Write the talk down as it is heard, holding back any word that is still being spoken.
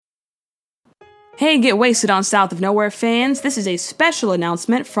Hey, Get Wasted on South of Nowhere fans. This is a special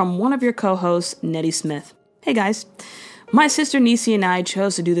announcement from one of your co-hosts, Nettie Smith. Hey guys. My sister Nisi and I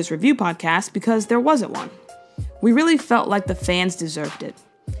chose to do this review podcast because there wasn't one. We really felt like the fans deserved it.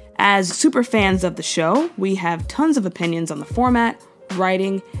 As super fans of the show, we have tons of opinions on the format,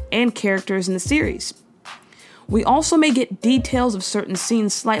 writing, and characters in the series. We also may get details of certain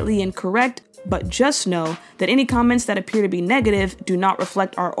scenes slightly incorrect, but just know that any comments that appear to be negative do not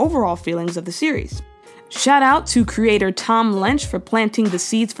reflect our overall feelings of the series. Shout out to creator Tom Lynch for planting the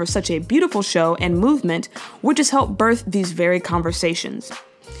seeds for such a beautiful show and movement, which has helped birth these very conversations.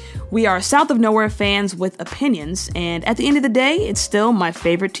 We are South of Nowhere fans with opinions, and at the end of the day, it's still my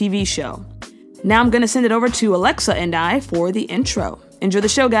favorite TV show. Now I'm going to send it over to Alexa and I for the intro. Enjoy the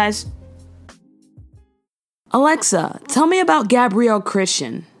show, guys. Alexa, tell me about Gabrielle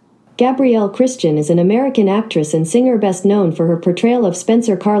Christian. Gabrielle Christian is an American actress and singer best known for her portrayal of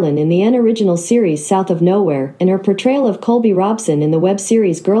Spencer Carlin in the original series South of Nowhere, and her portrayal of Colby Robson in the web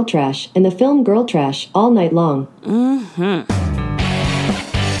series Girl Trash and the film Girl Trash, All Night Long.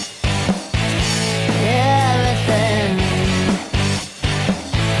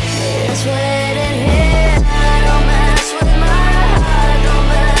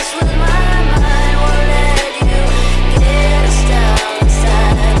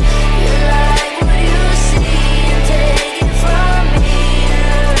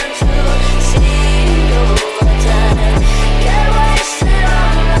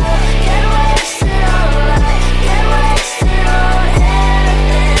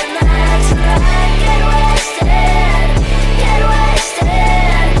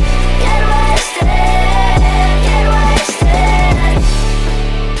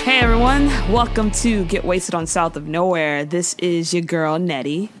 Welcome to Get Wasted on South of Nowhere. This is your girl,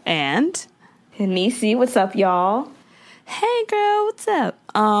 Nettie, and... Nisi, what's up, y'all? Hey, girl, what's up?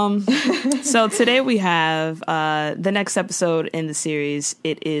 So today we have the next episode in the series.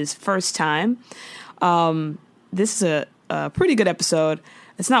 It is First Time. This is a pretty good episode.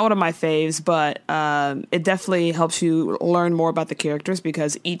 It's not one of my faves, but it definitely helps you learn more about the characters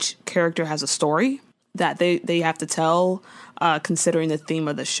because each character has a story that they have to tell, considering the theme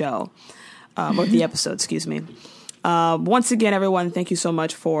of the show. Or the episode, excuse me. Once again, everyone, thank you so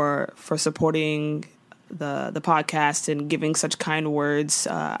much for supporting the podcast and giving such kind words.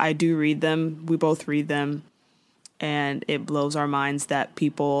 I do read them. We both read them. And it blows our minds that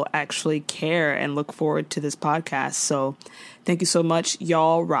people actually care and look forward to this podcast. So thank you so much.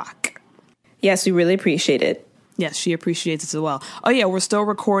 Y'all rock. Yes, we really appreciate it. Yes, she appreciates it as well. Oh, yeah, we're still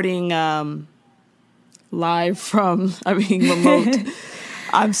recording live from, remote.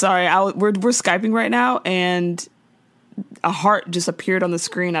 I'm sorry. We're Skyping right now, and a heart just appeared on the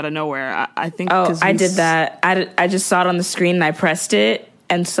screen out of nowhere. I think. Oh, I did that. I just saw it on the screen and I pressed it,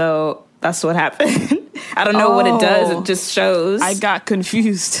 and so that's what happened. I don't know what it does. It just shows. I got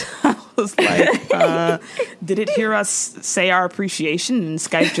confused. I was like, did it hear us say our appreciation? And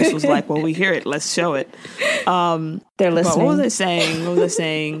Skype just was like, well, we hear it. Let's show it. They're listening. What was I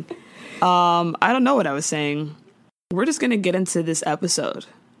saying? I don't know what I was saying. We're just going to get into this episode.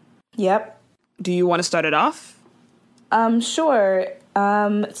 Yep. Do you want to start it off? Sure.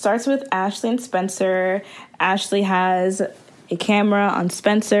 It starts with Ashley and Spencer. Ashley has a camera on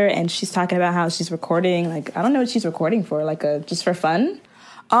Spencer, and she's talking about how she's recording. Like, I don't know what she's recording for. Like, just for fun?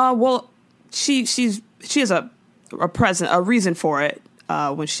 Well, she has a reason for it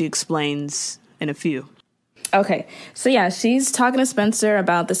when she explains in a few. Okay, so yeah, she's talking to Spencer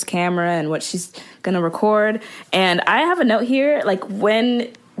about this camera and what she's gonna record. And I have a note here, like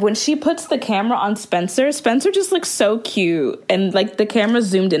when she puts the camera on Spencer just looks so cute, and like the camera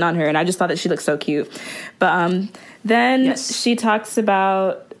zoomed in on her, and I just thought that she looked so cute. But then she talks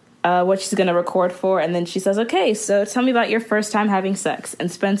about what she's gonna record for, and then she says, "Okay, so tell me about your first time having sex."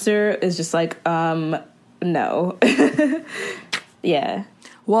 And Spencer is just like, no, yeah.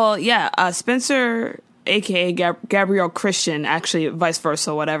 Well, yeah, Spencer, aka Gabrielle Christian, actually vice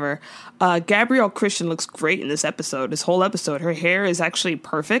versa, whatever. Gabrielle Christian looks great in this episode, this whole episode. Her hair is actually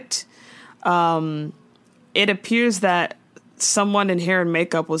perfect. It appears that someone in hair and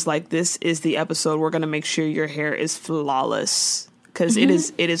makeup was like, this is the episode. We're going to make sure your hair is flawless. Because it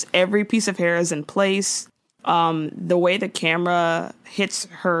is every piece of hair is in place. The way the camera hits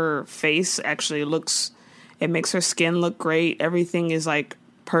her face actually it makes her skin look great. Everything is like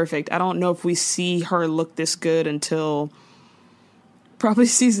perfect. I don't know if we see her look this good until probably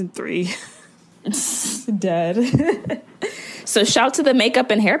season 3. Dead. So shout to the makeup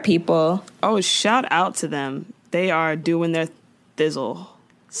and hair people. Oh, shout out to them. They are doing their thizzle.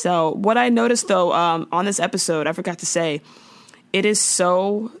 So what I noticed though, on this episode, I forgot to say, it is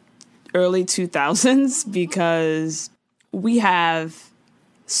so early 2000s because we have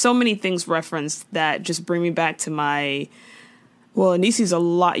so many things referenced that just bring me back to Anisi's a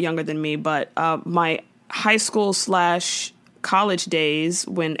lot younger than me, but my high school / college days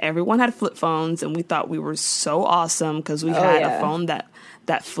when everyone had flip phones and we thought we were so awesome because we had a phone that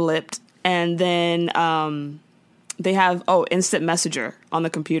flipped. And then they have instant messenger on the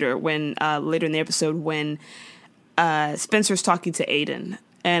computer when later in the episode when Spencer's talking to Aiden,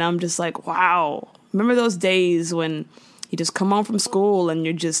 and I'm just like, wow, remember those days when you just come home from school and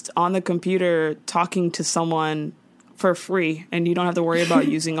you're just on the computer talking to someone for free and you don't have to worry about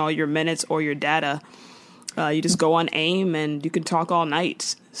using all your minutes or your data. You just go on AIM and you can talk all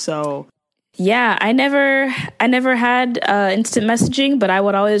night. So yeah, I never had instant messaging, but I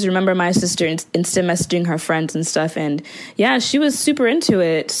would always remember my sister instant messaging her friends and stuff. And yeah, she was super into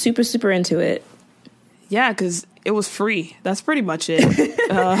it, super into it. Yeah, because it was free. That's pretty much it.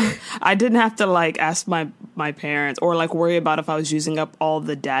 I didn't have to ask my parents or worry about if I was using up all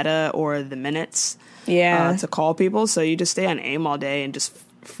the data or the minutes to call people. So you just stay on AIM all day and just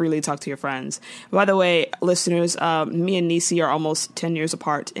freely talk to your friends. By the way, listeners, me and Nisi are almost 10 years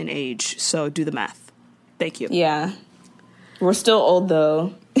apart in age. So do the math. Thank you. Yeah. We're still old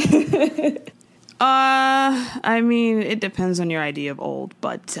though. I mean, it depends on your idea of old,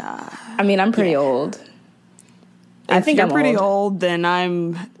 but I mean, I'm pretty old. I think you're I'm pretty old, then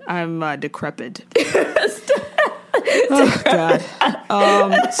I'm decrepit. Oh God.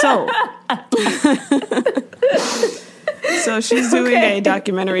 So she's doing a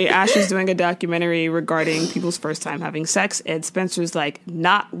documentary. Ashley's doing a documentary regarding people's first time having sex, and Spencer's like,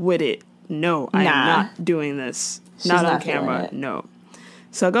 not with it. No, I am not doing this. Not on camera. No.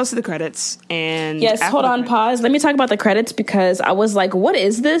 So it goes to the credits, and yes, hold on, pause. Let me talk about the credits because I was like, what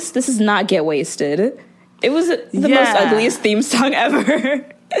is this? This is not Get Wasted. It was the most ugliest theme song ever.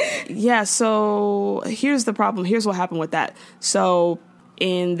 Yeah, so here's the problem. Here's what happened with that. So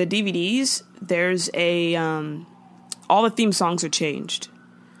in the DVDs, there's all the theme songs are changed.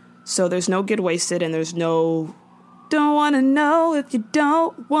 So there's no Get Wasted and there's no Don't Wanna Know If You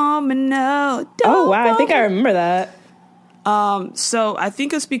Don't Want Me Know. I think I remember that. So I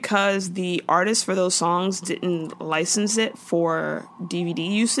think it's because the artists for those songs didn't license it for DVD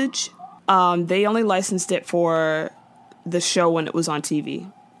usage. They only licensed it for the show when it was on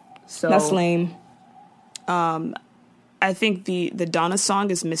TV. So that's lame. I think the Donna song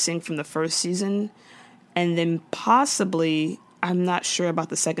is missing from the first season, and then possibly I'm not sure about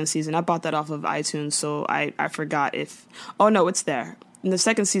the second season. I bought that off of iTunes, so I forgot if. Oh no, it's there. In the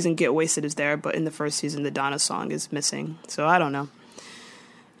second season, Get Wasted is there, but in the first season, the Donna song is missing. So I don't know.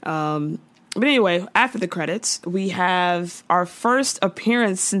 But anyway, after the credits, we have our first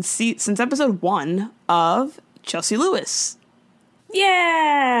appearance since episode 1 of Chelsea Lewis.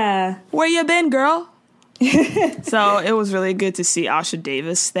 Yeah! Where you been, girl? So it was really good to see Asha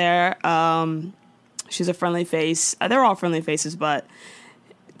Davis there. She's a friendly face. They're all friendly faces, but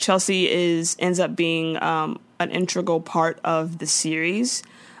Chelsea ends up being an integral part of the series.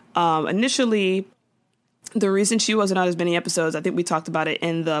 Initially, the reason she wasn't on as many episodes, I think we talked about it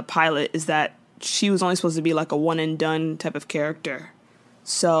in the pilot, is that she was only supposed to be like a one and done type of character.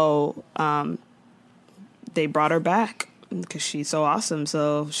 So they brought her back because she's so awesome.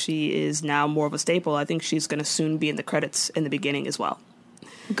 So she is now more of a staple. I think she's going to soon be in the credits in the beginning as well.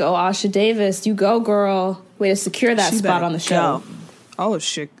 Go Asha Davis. You go, girl. Way to secure that spot on the show. Go. Oh,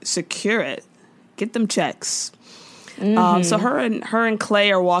 secure it. Get them checks. Mm-hmm. So her and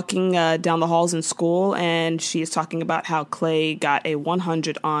Clay are walking down the halls in school, and she is talking about how Clay got a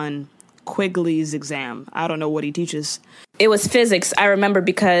 100 on Quigley's exam. I don't know what he teaches. It was physics. I remember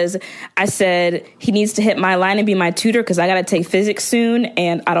because I said he needs to hit my line and be my tutor because I got to take physics soon,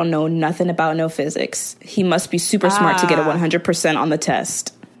 and I don't know nothing about no physics. He must be super smart to get a 100% on the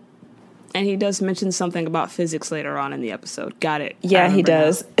test. And he does mention something about physics later on in the episode. Got it. Yeah, he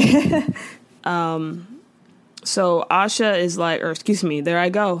does. So Asha is like, or excuse me, there I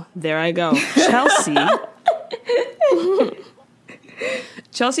go. Chelsea.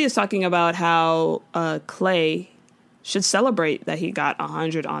 Chelsea is talking about how Clay should celebrate that he got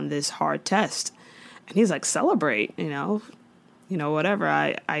 100 on this hard test. And he's like, celebrate,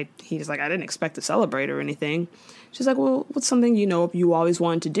 whatever. He's like, I didn't expect to celebrate or anything. She's like, well, what's something you always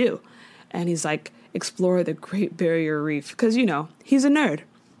wanted to do? And he's like, explore the Great Barrier Reef. Because, he's a nerd.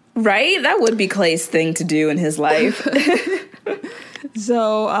 Right? That would be Clay's thing to do in his life.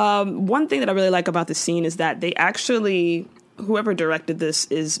 So one thing that I really like about the scene is that they actually, whoever directed this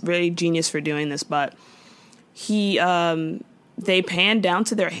is very genius for doing this, but they pan down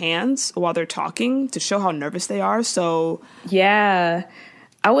to their hands while they're talking to show how nervous they are. So yeah.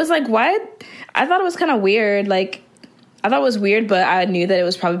 I was like, what? I thought it was kind of weird. Like, I thought it was weird, but I knew that it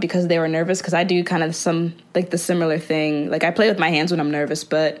was probably because they were nervous, because I do kind of the similar thing. Like, I play with my hands when I'm nervous,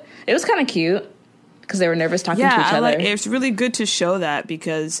 but it was kind of cute because they were nervous talking to each other. It's really good to show that,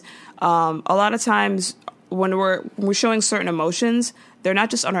 because a lot of times when we're showing certain emotions, they're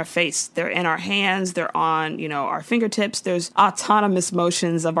not just on our face. They're in our hands. They're on, our fingertips. There's autonomous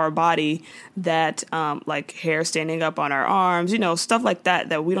motions of our body that, like hair standing up on our arms, stuff like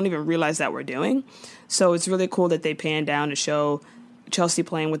that we don't even realize that we're doing. So it's really cool that they pan down to show Chelsea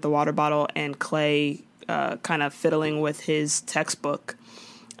playing with the water bottle and Clay kind of fiddling with his textbook.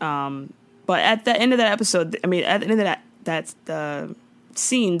 But at the end of that episode, at the end of that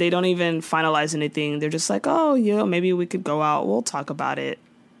scene, they don't even finalize anything. They're just like, oh, maybe we could go out. We'll talk about it.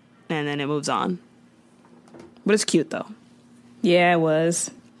 And then it moves on. But it's cute, though. Yeah, it was.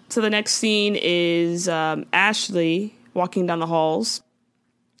 So the next scene is Ashley walking down the halls,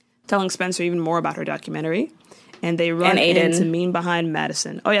 telling Spencer even more about her documentary. And they run into Mean Behind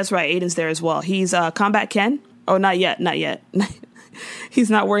Madison. Oh, yeah, that's right. Aiden's there as well. He's Combat Ken. Oh, not yet. He's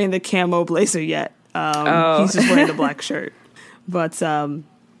not wearing the camo blazer yet. He's just wearing the black shirt. But,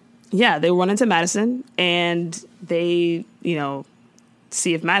 they run into Madison, and they,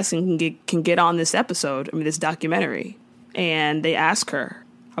 see if Madison can get on this episode, this documentary. And they ask her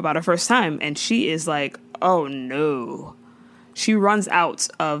about her first time, and she is like, oh, no. She runs out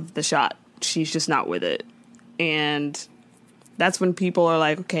of the shot. She's just not with it. And that's when people are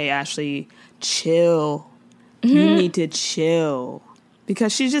like, okay, Ashley, chill. Mm-hmm. You need to chill.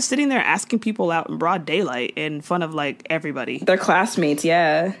 Because she's just sitting there asking people out in broad daylight in front of, everybody. Their classmates,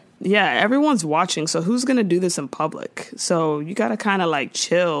 yeah. Yeah, everyone's watching, so who's going to do this in public? So you got to kind of,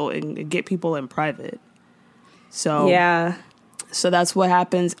 chill and get people in private. So yeah. So that's what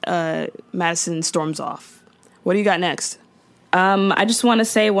happens. Madison storms off. What do you got next? I just want to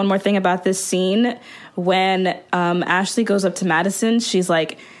say one more thing about this scene. When Ashley goes up to Madison, she's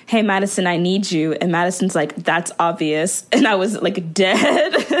like, hey, Madison, I need you. And Madison's like, that's obvious. And I was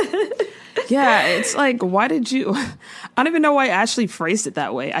dead. Yeah, it's like, why did you... I don't even know why Ashley phrased it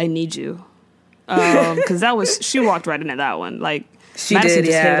that way. I need you. Because she walked right into that one. She Madison did,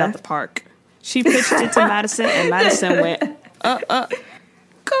 just hit it out the park. She pitched it to Madison, and Madison went, go, all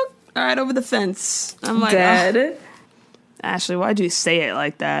right, over the fence. I'm like, dead. Ashley, why'd you say it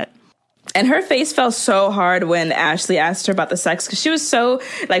like that? And her face fell so hard when Ashley asked her about the sex, because she was so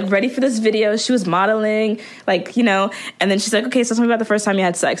ready for this video. She was modeling, and then she's like, okay, so tell me about the first time you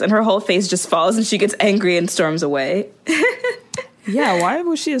had sex. And her whole face just falls and she gets angry and storms away. Yeah, why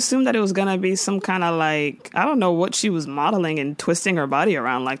would she assume that it was going to be some kind of I don't know what she was modeling and twisting her body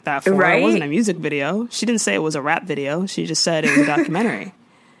around like that for. Right? It wasn't a music video. She didn't say it was a rap video. She just said it was a documentary.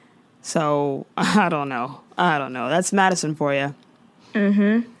 So, I don't know. That's Madison for you.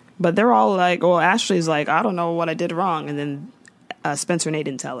 Mm-hmm. But they're all Ashley's like, I don't know what I did wrong. And then Spencer and Nate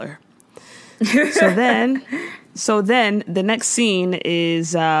didn't tell her. So then the next scene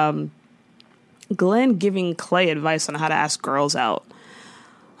is Glenn giving Clay advice on how to ask girls out.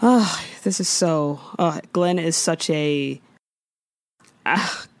 Oh, this is so... Glenn is such a...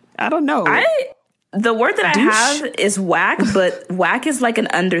 I don't know. The word that douche? I have is whack, but whack is an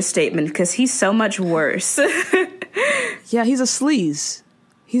understatement because he's so much worse. Yeah, he's a sleaze.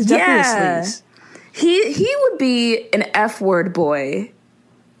 He's definitely a sleaze. He would be an F-word boy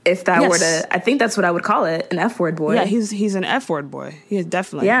if that were to... I think that's what I would call it, an F-word boy. Yeah, he's an F-word boy. He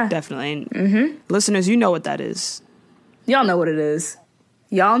definitely. Yeah. Definitely. And listeners, you know what that is. Y'all know what it is.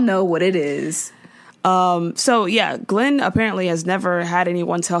 So, yeah, Glenn apparently has never had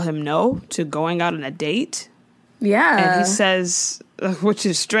anyone tell him no to going out on a date. Yeah. And he says, which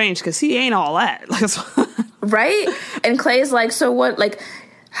is strange because he ain't all that. Right? And Clay's like, so what,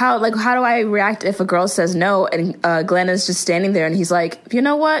 how do I react if a girl says no? And Glenn is just standing there and he's like, you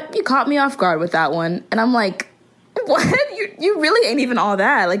know what? You caught me off guard with that one. And I'm like, what? You really ain't even all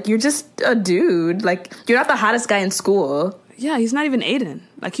that. You're just a dude. You're not the hottest guy in school. Yeah, he's not even Aiden.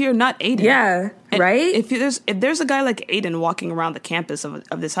 You're not Aiden. Yeah, and right? If there's a guy like Aiden walking around the campus of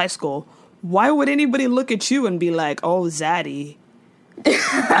this high school, why would anybody look at you and be like, oh, Zaddy?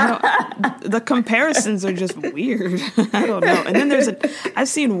 The comparisons are just weird. I don't know. And then I've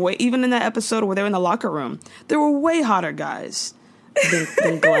seen even in that episode where they're in the locker room, there were way hotter guys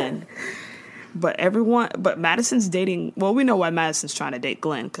than Glenn. But Madison's dating, well, we know why Madison's trying to date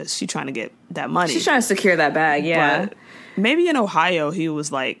Glenn, because she's trying to get that money. She's trying to secure that bag, yeah. But maybe in Ohio he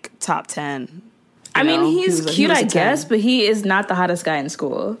was top 10. I mean, he's cute, I guess, but he is not the hottest guy in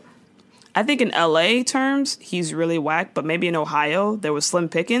school. I think in LA terms, he's really whack, but maybe in Ohio, there was Slim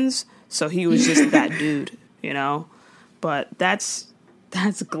Pickens, so he was just that dude, But that's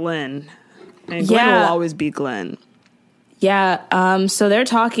That's Glenn. And Glenn will always be Glenn. Yeah. So they're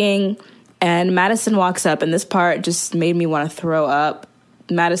talking, and Madison walks up, and this part just made me want to throw up.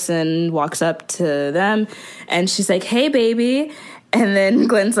 Madison walks up to them, and she's like, "Hey, baby." And then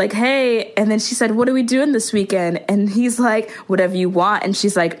Glenn's like, "Hey." And then she said, "What are we doing this weekend?" And he's like, "Whatever you want." And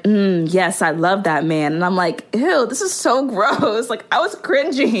she's like, "Yes, I love that man." And I'm like, ew, this is so gross. Like, I was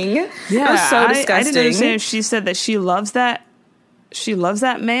cringing. Yeah, it was so disgusting. I didn't understand if she said that she loves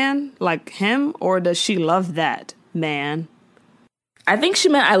that man, like him, or does she love that man? I think she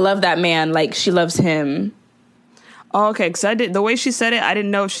meant I love that man, like she loves him. Oh, okay, because the way she said it, I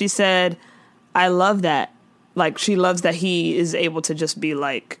didn't know if she said, I love that. Like, she loves that he is able to just be,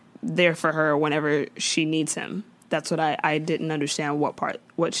 like, there for her whenever she needs him. That's what I didn't understand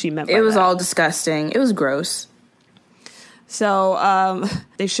what she meant by that. It was all disgusting. It was gross. So,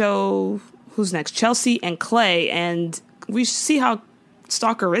 they show, who's next? Chelsea and Clay, and we see how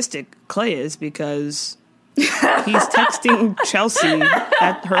stalkeristic Clay is because he's texting Chelsea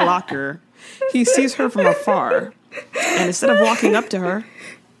at her locker. He sees her from afar, and instead of walking up to her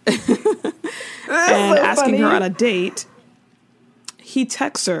and asking her on a date, he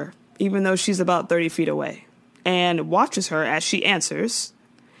texts her, even though she's about 30 feet away, and watches her as she answers.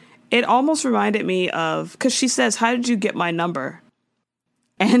 It almost reminded me of, because she says, "How did you get my number?"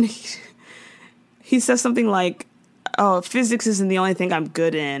 And he says something like, "Oh, physics isn't the only thing I'm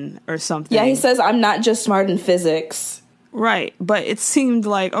good in," or something. Yeah, he says, "I'm not just smart in physics." Right, but it seemed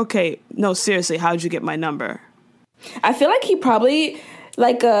like, okay, no, seriously, how did you get my number? I feel like he probably...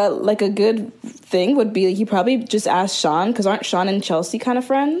 Like a good thing would be he probably just asked Sean, because aren't Sean and Chelsea kind of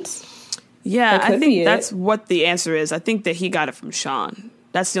friends? Yeah, I think that's what the answer is. I think that he got it from Sean.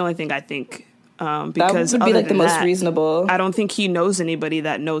 That's the only thing I think. Because that would be like the most reasonable. I don't think he knows anybody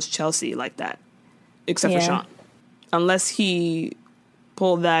that knows Chelsea like that, except for Sean, unless he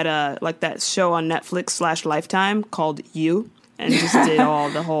pulled that like that show on Netflix / Lifetime called You, and just did all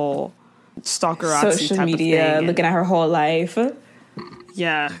the whole stalkerazzi social type media, of thing, looking at her whole life.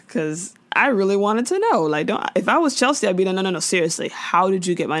 Yeah, because I really wanted to know. Like, if I was Chelsea, I'd be no, seriously. How did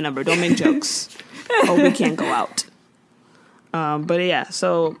you get my number? Don't make jokes. Oh, we can't go out. But yeah,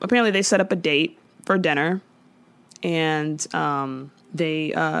 so apparently they set up a date for dinner, and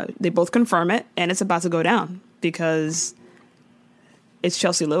they both confirm it, and it's about to go down because it's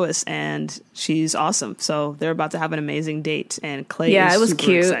Chelsea Lewis and she's awesome. So they're about to have an amazing date, and Clay is super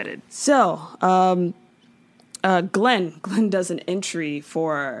cute. Excited. So, Glenn does an entry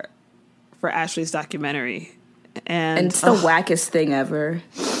for Ashley's documentary, and it's the wackest thing ever.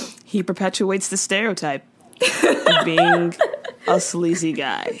 He perpetuates the stereotype of being a sleazy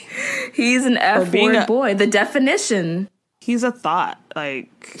guy. He's an F-word boy. The definition. He's a thought.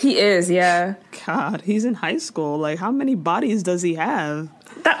 Like, he is, yeah. God, he's in high school. Like, how many bodies does he have?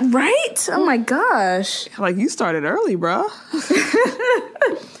 That right? Oh my gosh. Like, you started early, bruh.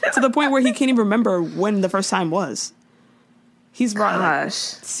 To the point where he can't even remember when the first time was. He's like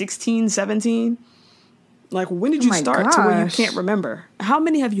 16, 17. Like, when did you start to where you can't remember? How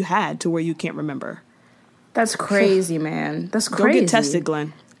many have you had to where you can't remember? That's crazy, man. That's crazy. Go get tested,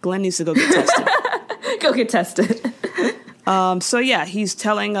 Glenn. Glenn needs to go get tested. Go get tested. So yeah, he's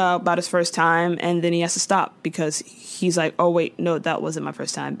telling about his first time, and then he has to stop because he's like, "Oh wait, no, that wasn't my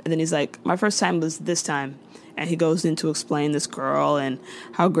first time." And then he's like, "My first time was this time," and he goes in to explain this girl and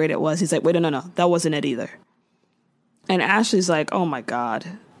how great it was. He's like, "Wait, no, that wasn't it either." And Ashley's like, "Oh my God,"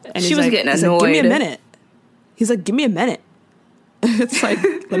 and she was getting annoyed. Like, "Give me a minute." He's like, "Give me a minute." It's like,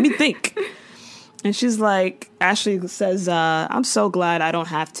 let me think. And she's like, Ashley says, "I'm so glad I don't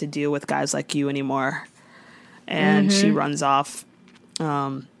have to deal with guys like you anymore." And she runs off.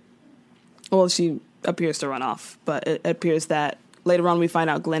 Well, she appears to run off, but it appears that later on we find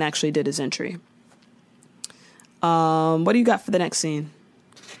out Glenn actually did his entry. What do you got for the next scene?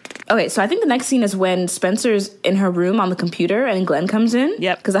 Okay, so I think the next scene is when Spencer's in her room on the computer and Glenn comes in.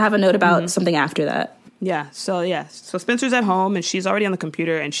 Yep. Because I have a note about something after that. So Spencer's at home and she's already on the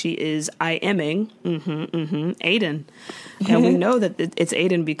computer and she is IMing Aiden. And we know that it's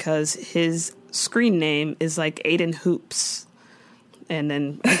Aiden because his screen name is like Aiden Hoops. And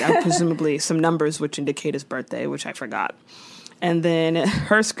then presumably some numbers which indicate his birthday, which I forgot. And then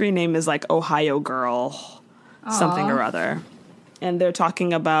her screen name is like Ohio Girl, something or other. And they're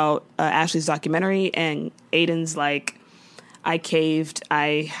talking about Ashley's documentary, and Aiden's like, "I caved.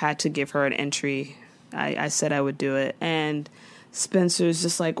 I had to give her an entry. I said I would do it." And Spencer's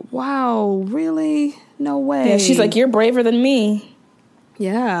just like, "Wow, really? No way." Yeah, she's like, "You're braver than me."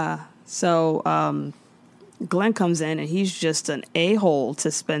 Yeah. So Glenn comes in, and he's just an a-hole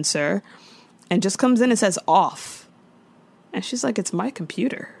to Spencer, and just comes in and says off. And she's like, it's my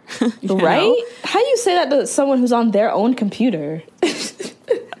computer. Right? know? How do you say that to someone who's on their own computer?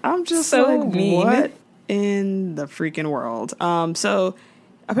 I'm just So like, mean. what in the freaking world? So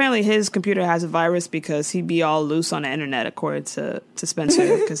apparently his computer has a virus because he'd be all loose on the internet, according to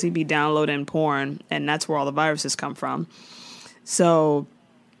Spencer, because he'd be downloading porn, and that's where all the viruses come from. So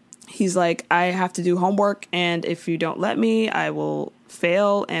he's like, I have to do homework, and if you don't let me, I will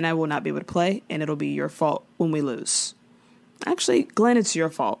fail, and I will not be able to play, and it'll be your fault when we lose. Actually, Glenn, it's your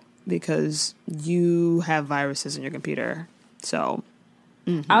fault because you have viruses in your computer. So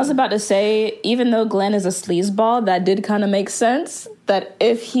I was about to say, even though Glenn is a sleazeball, that did kind of make sense. That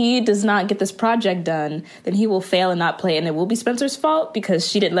if he does not get this project done, then he will fail and not play, and it will be Spencer's fault because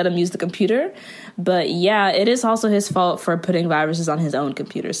she didn't let him use the computer. But yeah, it is also his fault for putting viruses on his own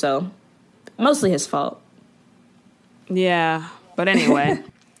computer. So mostly his fault. yeah, but anyway,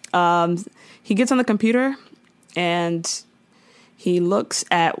 he gets on the computer and he looks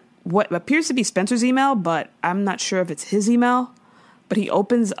at what appears to be Spencer's email, but I'm not sure if it's his email. But he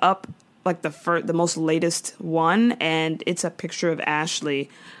opens up like the most latest one, and it's a picture of Ashley.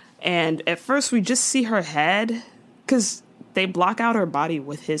 And at first we just see her head because they block out her body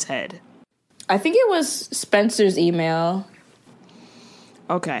with his head. I think it was Spencer's email.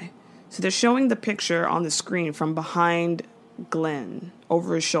 Okay, so they're showing the picture on the screen from behind Glenn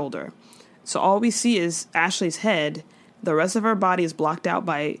over his shoulder. So all we see is Ashley's head. The rest of her body is blocked out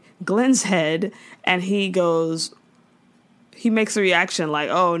by Glenn's head, and he makes a reaction like,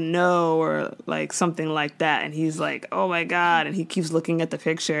 oh no, or like something like that. And he's like, oh my God. And he keeps looking at the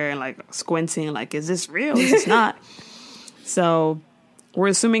picture and like squinting, like, is this real? Is this not? So we're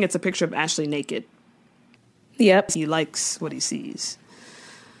assuming it's a picture of Ashley naked. Yep. He likes what he sees.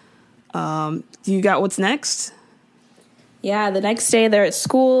 You got what's next? Yeah, the next day they're at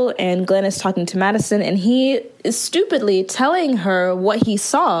school and Glenn is talking to Madison and he is stupidly telling her what he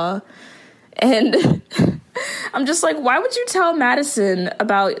saw. And I'm just like, why would you tell Madison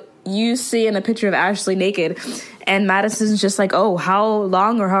about you seeing a picture of Ashley naked? And Madison's just like, oh, how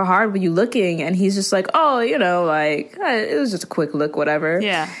long or how hard were you looking? And he's just like, oh, like, it was just a quick look, whatever.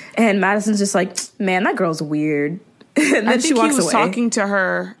 Yeah. And Madison's just like, man, that girl's weird. And then she walks away. He was talking to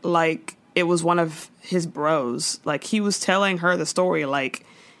her like it was one of his bros. Like, he was telling her the story like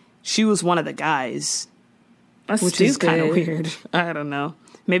she was one of the guys. That's which stupid. is kind of weird. I don't know.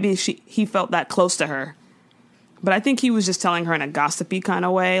 Maybe he felt that close to her. But I think he was just telling her in a gossipy kind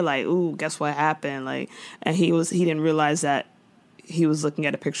of way, like, ooh, guess what happened? Like, and he didn't realize that he was looking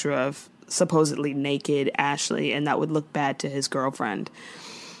at a picture of supposedly naked Ashley, and that would look bad to his girlfriend.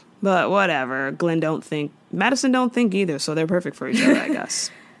 But whatever. Madison don't think either, so they're perfect for each other, I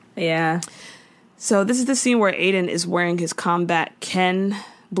guess. Yeah. So this is the scene where Aiden is wearing his Combat Ken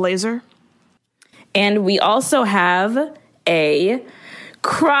blazer. And we also have a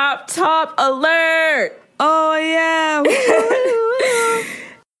crop top alert. Oh, yeah.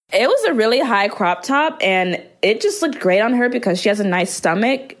 It was a really high crop top, and it just looked great on her because she has a nice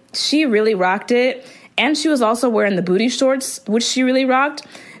stomach. She really rocked it. And she was also wearing the booty shorts, which she really rocked.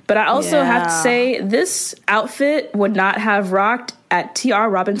 But I also have to say, this outfit would not have rocked at T.R.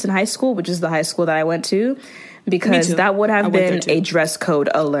 Robinson High School, which is the high school that I went to, because that would have been a dress code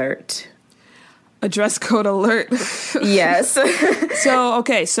alert. A dress code alert? Yes.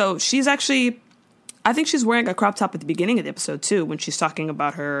 So she's actually, I think she's wearing a crop top at the beginning of the episode, too, when she's talking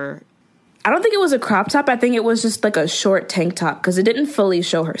about her. I don't think it was a crop top. I think it was just like a short tank top, because it didn't fully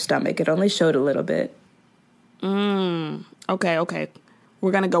show her stomach. It only showed a little bit. Okay.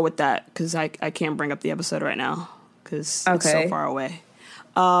 We're going to go with that, because I can't bring up the episode right now, because it's so far away.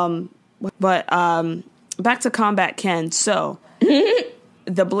 But back to Combat Ken. So,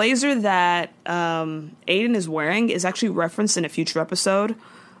 the blazer that Aiden is wearing is actually referenced in a future episode.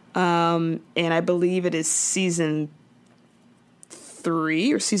 And I believe it is season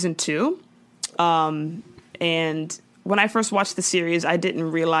 3 or season 2. And when I first watched the series, I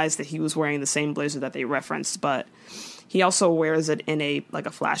didn't realize that he was wearing the same blazer that they referenced, but he also wears it in a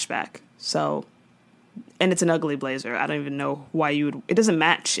flashback. So, and it's an ugly blazer. I don't even know why it doesn't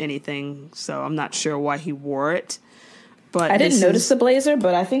match anything, so I'm not sure why he wore it. But I didn't notice the blazer,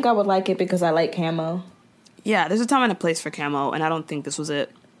 but I think I would like it because I like camo. Yeah, there's a time and a place for camo, and I don't think this was it.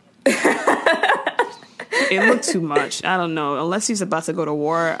 It looked too much. I don't know. Unless he's about to go to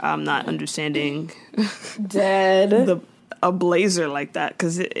war, I'm not understanding a blazer like that,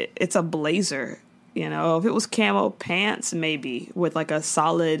 because it's a blazer. If it was camo pants, maybe, with like a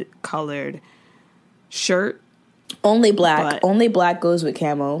solid colored shirt. Only black. Only black goes with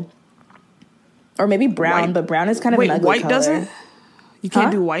camo. Or maybe brown, but brown is kind of an ugly white color. doesn't? You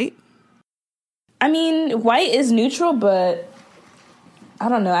can't do white? I mean, white is neutral, but I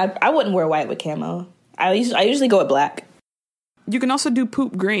don't know. I wouldn't wear white with camo. I usually go with black. You can also do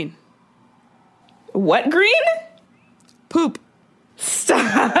poop green. What green? Poop.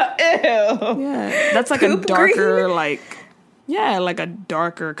 Stop. Ew. Yeah, that's like Poop a darker, green? like a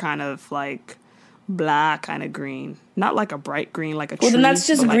darker kind of like black kind of green. Not like a bright green, like a tree. Well, then that's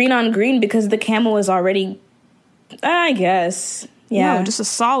just but green on green because the camo is already, I guess. Yeah. No, just a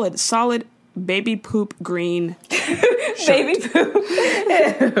solid baby poop green. Baby poop.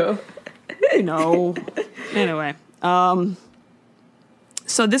 Ew. You know. Anyway,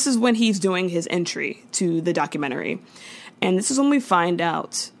 so this is when he's doing his entry to the documentary. And this is when we find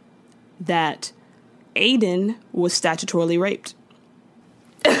out that Aiden was statutorily raped.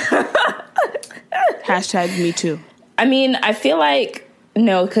 Hashtag me too. I mean, I feel like,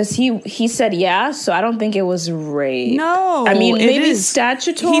 no, because he said yeah, so I don't think it was rape. No, I mean, it maybe is.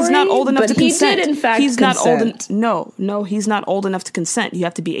 statutory. He's not old enough but to consent. He did, in fact, he's consent. not old. No, he's not old enough to consent. You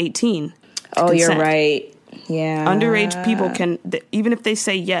have to be 18. Oh, consent. you're right. Yeah. Underage people can, even if they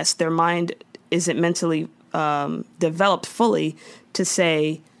say yes, their mind isn't mentally developed fully to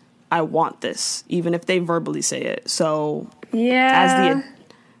say, I want this, even if they verbally say it. So, yeah. as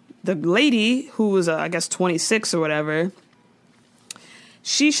the lady who was, I guess, 26 or whatever,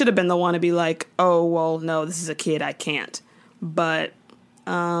 she should have been the one to be like, oh, well, no, this is a kid, I can't. But,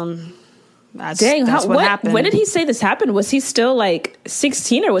 that's what happened. When did he say this happened? Was he still like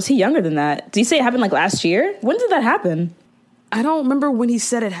 16 or was he younger than that? Did he say it happened like last year? When did that happen? I don't remember when he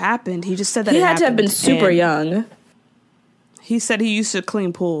said it happened. He just said that he it had to have happened. been super young. He said he used to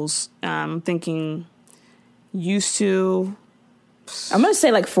clean pools. I'm thinking used to. I'm going to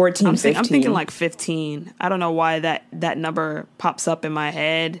say like 14, 15. I'm thinking like 15. I don't know why that number pops up in my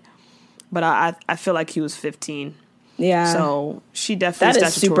head, but I feel like he was 15. Yeah. So she definitely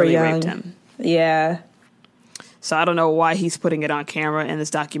statutorily raped him. Yeah. So I don't know why he's putting it on camera in this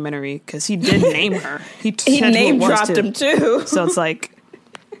documentary, because he did name her. He name dropped him too. So it's like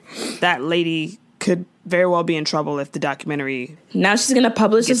that lady could very well be in trouble if the documentary. Now she's going to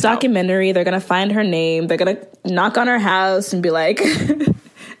publish this documentary. They're going to find her name. They're going to knock on her house and be like,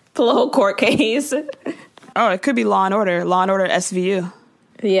 pull a whole court case. Oh, it could be Law and Order SVU.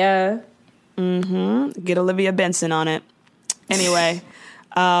 Yeah. Get Olivia Benson on it. Anyway,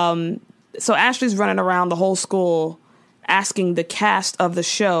 so Ashley's running around the whole school asking the cast of the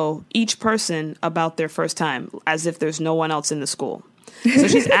show, each person, about their first time, as if there's no one else in the school. So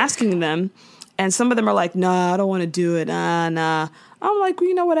she's asking them, and some of them are like, nah, I don't want to do it. Nah. I'm like, well,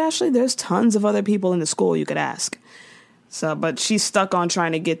 you know what, Ashley? There's tons of other people in the school you could ask. So, but she's stuck on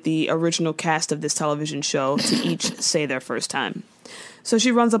trying to get the original cast of this television show to each say their first time. So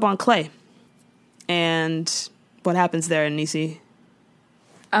she runs up on Clay. And what happens there, Nisi?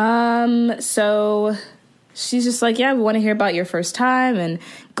 So she's just like, yeah, we want to hear about your first time. And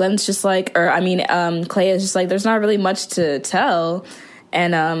Glenn's just like, Clay is just like, there's not really much to tell.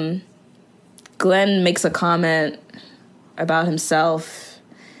 And Glenn makes a comment about himself.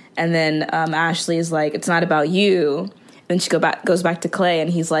 And then Ashley is like, it's not about you. Then she goes back to Clay, and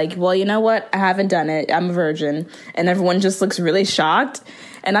he's like, well, you know what? I haven't done it. I'm a virgin. And everyone just looks really shocked.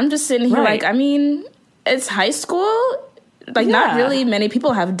 And I'm just sitting here like, I mean, it's high school. Like, not really many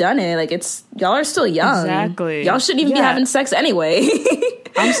people have done it. Like, y'all are still young. Exactly. Y'all shouldn't even be having sex anyway.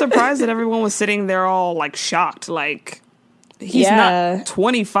 I'm surprised that everyone was sitting there all, like, shocked. Like, he's not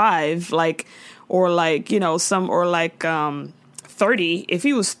 25, like, or, like, you know, 30. If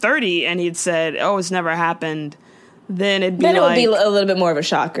he was 30 and he'd said, oh, it's never happened, then it'd be then it would be a little bit more of a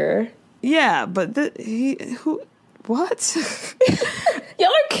shocker. Yeah, but what? Y'all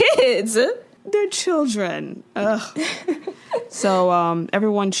are kids. They're children. Ugh. So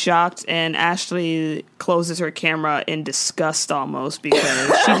everyone's shocked, and Ashley closes her camera in disgust almost because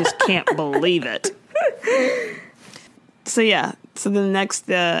she just can't believe it. So the next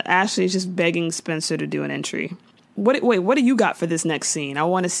Ashley's just begging Spencer to do an entry. What do you got for this next scene? I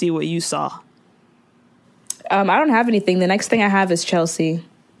want to see what you saw. I don't have anything. The next thing I have is Chelsea.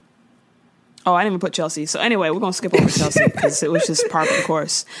 Oh, I didn't even put Chelsea. So anyway, we're going to skip over Chelsea because it was just par for the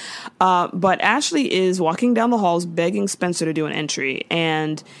course. But Ashley is walking down the halls begging Spencer to do an entry.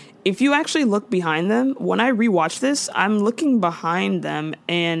 And if you actually look behind them, when I rewatch this, I'm looking behind them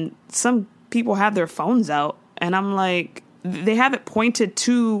and some people have their phones out. And I'm like, they have it pointed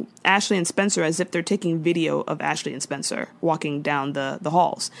to Ashley and Spencer as if they're taking video of Ashley and Spencer walking down the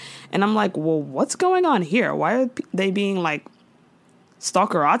halls. And I'm like, well, what's going on here? Why are they being like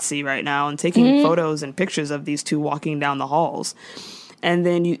stalkerazzi right now and taking photos and pictures of these two walking down the halls? And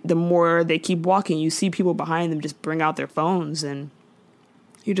then the more they keep walking, you see people behind them just bring out their phones. And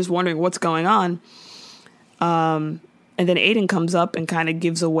You're just wondering what's going on. And then Aiden comes up and kind of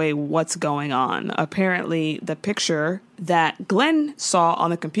gives away what's going on. Apparently, the picture that Glenn saw on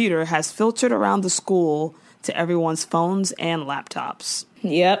the computer has filtered around the school to everyone's phones and laptops.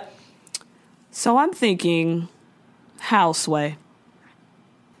 Yep. So I'm thinking, how, Sway?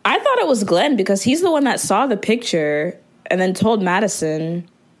 I thought it was Glenn because he's the one that saw the picture and then told Madison.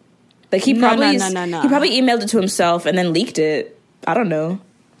 Like, he probably emailed it to himself and then leaked it. I don't know.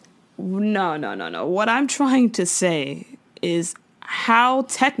 No. What I'm trying to say is, how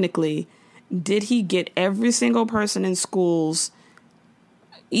technically did he get every single person in school's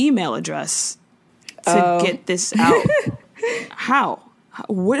email address to get this out? How?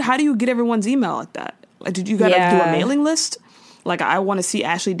 How do you get everyone's email like that? Like, did you gotta do a mailing list? Like, I want to see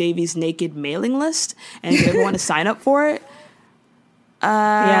Ashley Davies' naked mailing list and get everyone to sign up for it?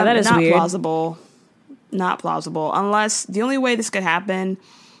 Yeah, that is not weird. plausible. Not plausible. Unless the only way this could happen.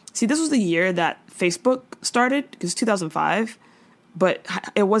 See, this was the year that Facebook started, because 2005, but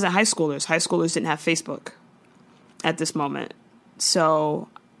it wasn't high schoolers. High schoolers didn't have Facebook at this moment. So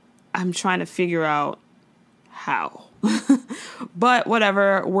I'm trying to figure out how. But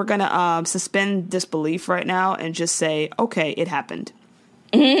whatever, we're going to suspend disbelief right now and just say, okay, it happened.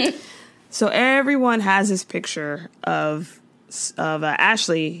 So everyone has this picture of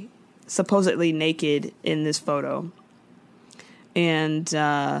Ashley supposedly naked in this photo. And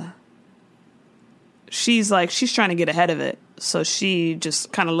she's trying to get ahead of it. So she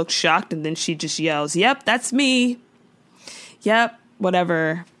just kind of looks shocked, and then she just yells, "Yep, that's me. Yep,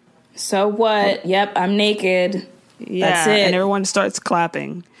 whatever. So what? Yep, I'm naked." Yeah, that's it. And everyone starts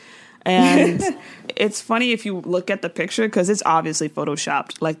clapping. And it's funny if you look at the picture, because it's obviously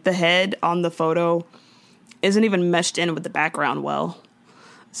photoshopped. Like, the head on the photo isn't even meshed in with the background well.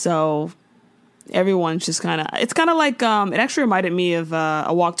 So everyone's just kind of, it's kind of like, it actually reminded me of A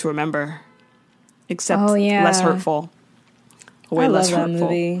Walk to Remember, except less hurtful. Way less hurtful. That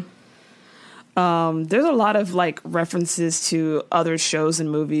movie. There's a lot of like references to other shows and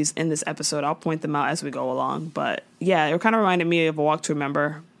movies in this episode. I'll point them out as we go along. But yeah, it kind of reminded me of A Walk to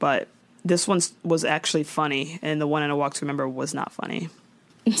Remember, but this one was actually funny, and the one in A Walk to Remember was not funny.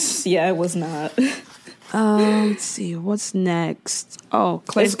 Yeah, it was not. Let's see, what's next? Oh,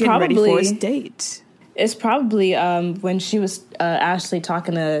 Clay's getting ready for his date. It's probably when she was Ashley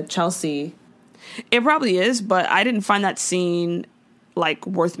talking to Chelsea. It probably is, but I didn't find that scene like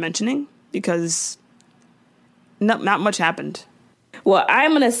worth mentioning because not much happened. Well,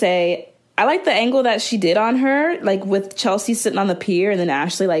 I'm gonna say I like the angle that she did on her, like with Chelsea sitting on the pier and then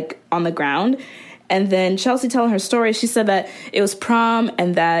Ashley like on the ground, and then Chelsea telling her story. She said that it was prom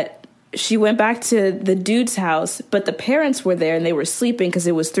and that she went back to the dude's house, but the parents were there and they were sleeping because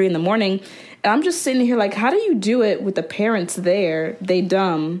it was 3 a.m. And I'm just sitting here like, how do you do it with the parents there? They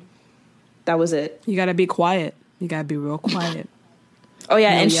dumb. That was it. You gotta be quiet. You gotta be real quiet. Oh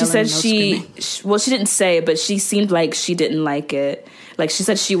yeah, no and she said screaming. well, she didn't say it, but she seemed like she didn't like it. Like, she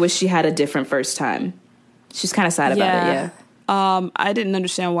said she wished she had a different first time. She's kind of sad about it, yeah. I didn't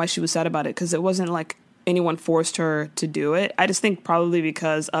understand why she was sad about it, because it wasn't like anyone forced her to do it. I just think probably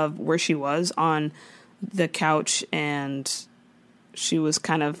because of where she was on the couch, and she was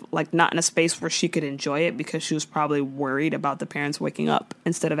kind of like not in a space where she could enjoy it, because she was probably worried about the parents waking up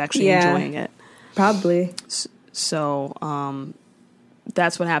instead of actually enjoying it. Probably. So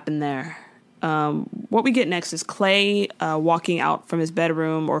that's what happened there. What we get next is Clay walking out from his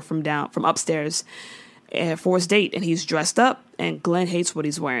bedroom or from upstairs for his date, and he's dressed up, and Glenn hates what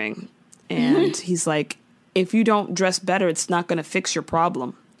he's wearing. And he's like, if you don't dress better, it's not going to fix your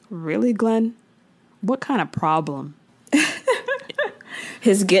problem. Really, Glenn? What kind of problem?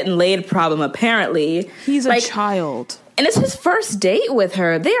 His getting laid problem, apparently. He's a child. And it's his first date with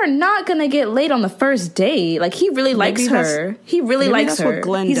her. They are not going to get laid on the first date. Like, he really likes her. He really likes her. What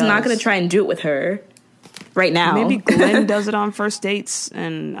Glenn He's does. not going to try and do it with her right now. Maybe Glenn does it on first dates,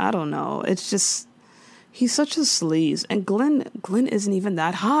 and I don't know. It's just, he's such a sleaze. And Glenn isn't even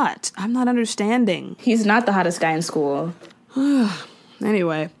that hot. I'm not understanding. He's not the hottest guy in school.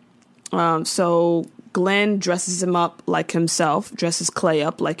 Anyway, so Glenn dresses him up like himself, dresses Clay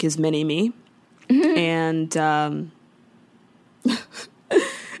up like his mini-me. And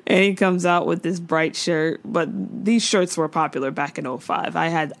and he comes out with this bright shirt, but these shirts were popular back in 2005. I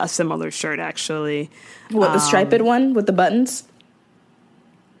had a similar shirt, actually. What, the striped one with the buttons?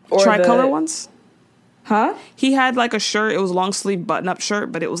 Or tricolor ones? Huh? He had like a shirt. It was a long sleeve button up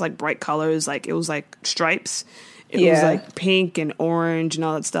shirt, but it was like bright colors. Like, it was like stripes. It was like pink and orange and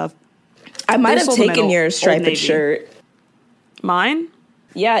all that stuff. I might have taken your striped shirt. Mine?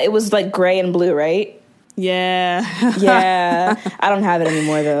 Yeah, it was like gray and blue, right? Yeah. Yeah. I don't have it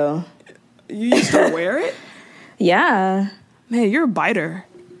anymore, though. You used to wear it? Yeah. Man, you're a biter.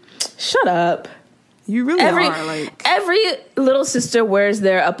 Shut up. You really are. Like, every little sister wears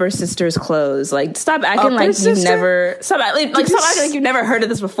their upper sister's clothes. Like, stop acting like sister? you've never... Stop acting like you've never heard of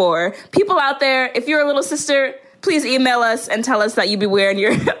this before. People out there, if you're a little sister... Please email us and tell us that you be wearing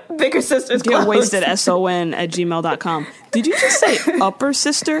your bigger sister's clothes. Get wasted, son@gmail.com. Did you just say upper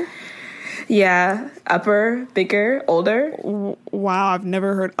sister? Yeah. Upper, bigger, older. Wow, I've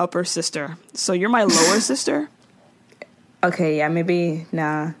never heard upper sister. So you're my lower sister? Okay, yeah, maybe.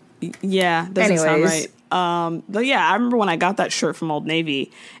 Nah. Yeah, doesn't sound Anyways. right. But yeah, I remember when I got that shirt from Old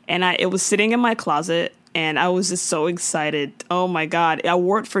Navy, and it was sitting in my closet, and I was just so excited. Oh my God. I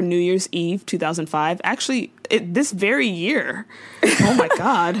wore it for New Year's Eve 2005. Actually, this very year. Oh my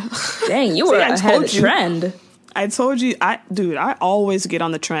God. Dang, you were ahead of the trend. I told you, I always get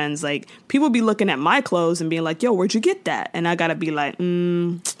on the trends. Like, people be looking at my clothes and being like, yo, where'd you get that? And I gotta be like, I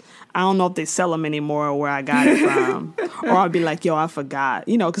don't know if they sell them anymore or where I got it from. Or I'll be like, yo, I forgot.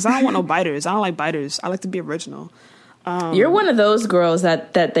 You know, because I don't want no biters. I don't like biters. I like to be original. You're one of those girls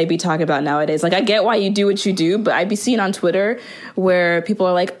that they be talking about nowadays. Like, I get why you do what you do, but I'd be seeing on Twitter where people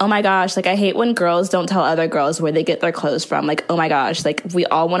are like, oh my gosh, like, I hate when girls don't tell other girls where they get their clothes from. Like, oh my gosh, like, we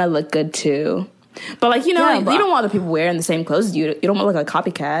all want to look good too. But, like, you know, you don't want other people wearing the same clothes as you. You don't want to look like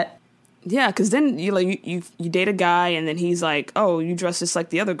a copycat. Yeah, because then you date a guy and then he's like, oh, you dress just like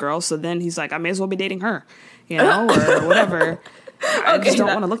the other girl. So then he's like, I may as well be dating her, you know, or whatever. I just don't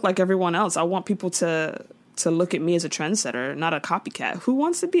want to look like everyone else. I want people to look at me as a trendsetter, not a copycat. Who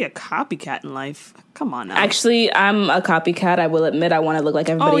wants to be a copycat in life? Come on now. Actually, I'm a copycat. I will admit I want to look like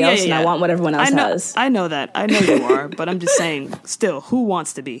everybody else, and I want what everyone else has. I know that. I know you are, but I'm just saying, still, who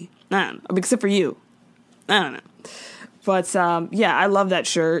wants to be? I don't know. Except for you. I don't know. But, yeah, I love that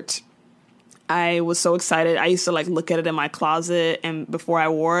shirt. I was so excited. I used to, like, look at it in my closet and before I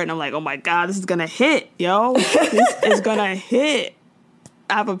wore it, and I'm like, oh, my God, this is going to hit, yo. This is going to hit.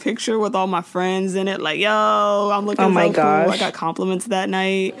 I have a picture with all my friends in it. Like, yo, I'm looking so cool. I got compliments that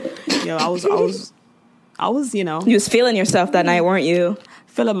night. Yo, I was, you know. You was feeling yourself that night, weren't you?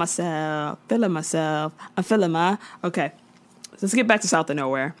 Feeling myself. I'm feeling okay. Let's get back to South of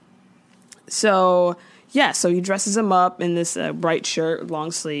Nowhere. So, yeah, so he dresses him up in this bright shirt,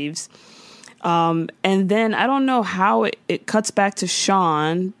 long sleeves. And then I don't know how it cuts back to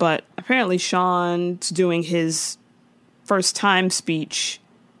Sean, but apparently Sean's doing his first time speech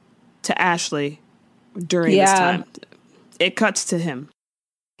to Ashley during this time. It cuts to him.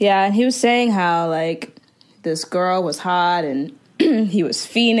 Yeah, and he was saying how, like, this girl was hot and he was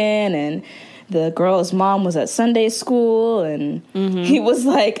fiending, and the girl's mom was at Sunday school, and he was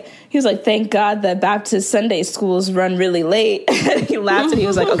like, thank God that Baptist Sunday schools run really late. He laughed and he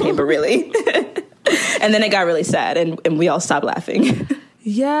was like, okay, but really? And then it got really sad, and we all stopped laughing.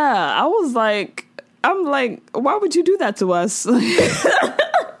 Yeah, I'm like, why would you do that to us?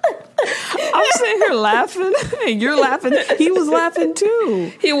 I'm sitting here laughing, and you're laughing. He was laughing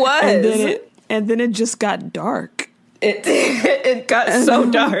too. He was. And then it just got dark. It got so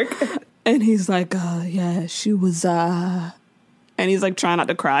dark. And he's like, yeah, she was, and he's like trying not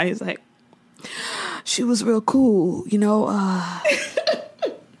to cry. He's like, she was real cool, you know,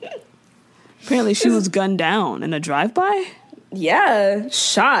 apparently she was gunned down in a drive-by. Yeah,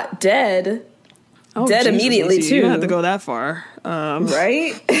 shot, dead. Oh, dead Jesus, immediately, too. You don't have to go that far.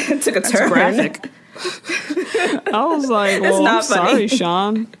 Right? It took a turn. Graphic. I was like, well, I'm sorry,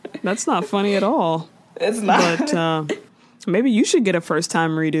 Sean. That's not funny at all. It's not. But maybe you should get a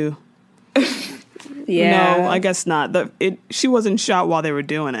first-time redo. Yeah. No, I guess not. She wasn't shot while they were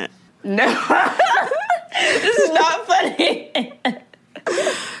doing it. No. This is not funny.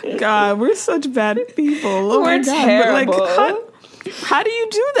 God, we're such bad people. Oh we're terrible. But like, how do you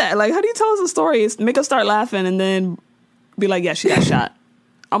do that? Like, how do you tell us a story? Make us start laughing and then be like, yeah, she got shot.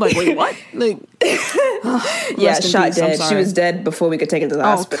 I'm like, wait, what? Like, yeah, shot dead. She was dead before we could take her to the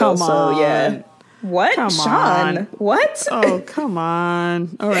hospital. Come on. So, yeah. What? Come Sean? on. What? Oh, come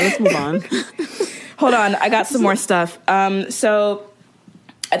on. All right, let's move on. Hold on. I got some more stuff. So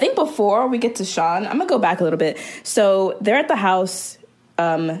I think before we get to Sean, I'm going to go back a little bit. So they're at the house.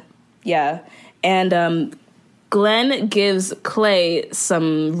 Yeah. And Glenn gives Clay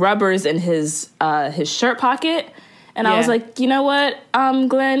some rubbers in his shirt pocket. And I was like, you know what,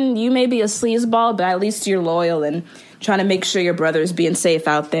 Glenn, you may be a sleazeball, but at least you're loyal and trying to make sure your brother's being safe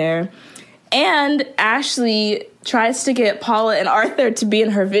out there. And Ashley tries to get Paula and Arthur to be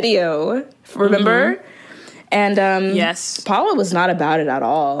in her video, remember? Mm-hmm. And yes, Paula was not about it at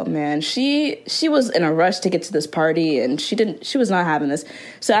all, man. She was in a rush to get to this party, and she was not having this.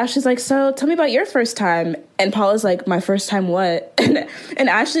 So Ashley's like, so tell me about your first time. And Paula's like, my first time what? And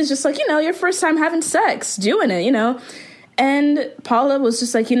Ashley's just like, your first time having sex, doing it, And Paula was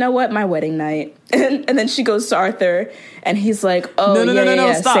just like, you know what, my wedding night. And then she goes to Arthur, and he's like, oh,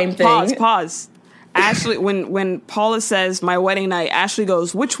 no, stop. Same thing. Pause. Ashley, when Paula says my wedding night, Ashley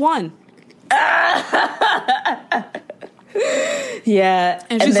goes, which one? Yeah.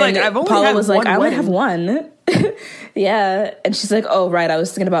 And she's like, I've only Paula had was one like, I only wedding. have one. Yeah. And she's like, oh, right, I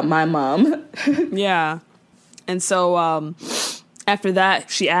was thinking about my mom. Yeah. And so after that,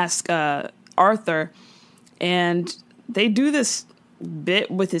 she asked Arthur, and they do this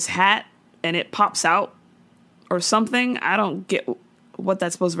bit with his hat, and it pops out or something. I don't get what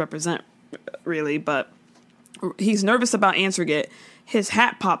that's supposed to represent, really, but he's nervous about answering it. His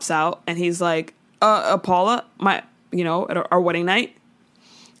hat pops out, and he's like, Paula, at our wedding night.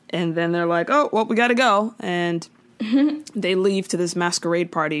 And then they're like, oh, well, we gotta go. And they leave to this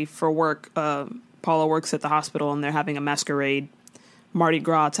masquerade party for work. Paula works at the hospital, and they're having a masquerade Mardi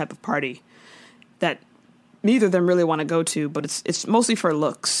Gras type of party that neither of them really want to go to, but it's mostly for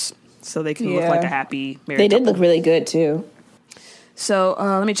looks, so they can look like a happy married They did couple. look really good, too. So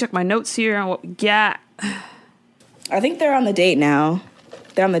let me check my notes here on what we got. I think they're on the date now.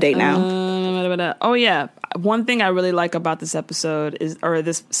 They're on the date now. Oh, yeah. One thing I really like about this episode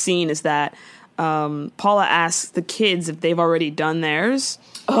this scene is that Paula asks the kids if they've already done theirs.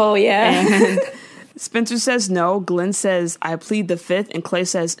 Oh, yeah. And Spencer says no. Glenn says, I plead the fifth. And Clay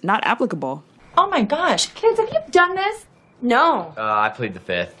says, not applicable. Oh my gosh, kids, have you done this? No. I plead the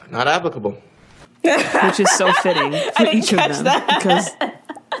fifth. Not applicable. Which is so fitting for each of them. Because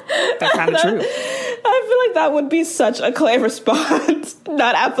that's kind of true. I feel like that would be such a Clay response.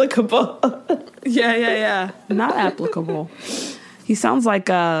 Not applicable. Yeah. Not applicable. He sounds like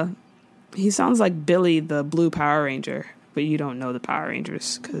Billy, the blue Power Ranger, but you don't know the Power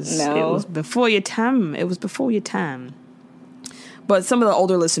Rangers because it was before your time. It was before your time. But some of the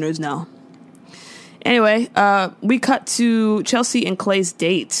older listeners know. Anyway, we cut to Chelsea and Clay's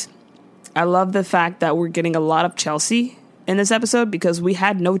date. I love the fact that we're getting a lot of Chelsea in this episode because we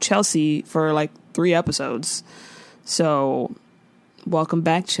had no Chelsea for like 3 episodes. So, welcome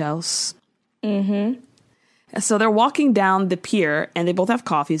back, Chelsea. Mm-hmm. So they're walking down the pier, and they both have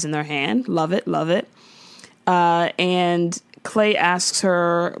coffees in their hand. Love it. And Clay asks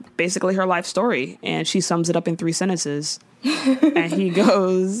her basically her life story, and she sums it up in 3 sentences. And he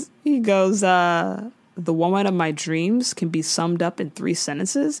goes, the woman of my dreams can be summed up in 3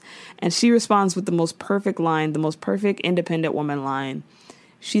 sentences. And she responds with the most perfect line, the most perfect independent woman line.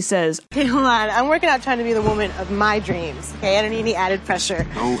 She says, Hey, hold on. I'm working out trying to be the woman of my dreams. Okay, I don't need any added pressure.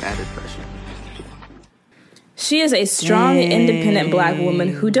 No added pressure. She is a strong, independent black woman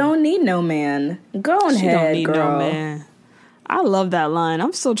who don't need no man. Go on she ahead, don't need girl. no man. I love that line.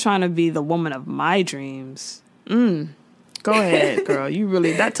 I'm still trying to be the woman of my dreams. Go ahead, girl. You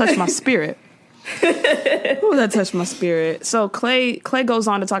really, that touched my spirit. Ooh, that touched my spirit. So Clay goes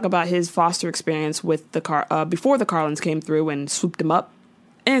on to talk about his foster experience with before the Carlins came through and scooped them up.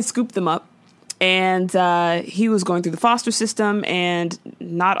 And he was going through the foster system, and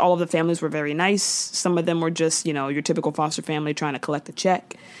not all of the families were very nice. Some of them were just, your typical foster family trying to collect a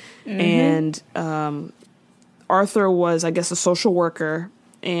check. Mm-hmm. And Arthur was, I guess, a social worker,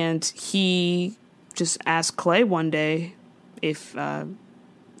 and he just asked Clay one day if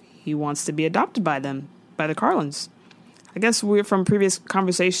he wants to be adopted by the Carlins. I guess from previous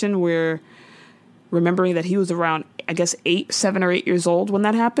conversation, we're remembering that he was around, I guess, 7 or 8 years old when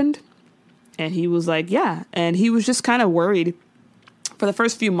that happened. And he was like, yeah. And he was just kind of worried for the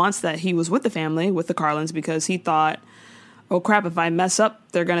first few months that he was with the family, with the Carlins, because he thought, oh, crap, if I mess up,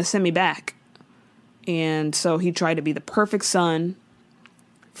 they're going to send me back. And so he tried to be the perfect son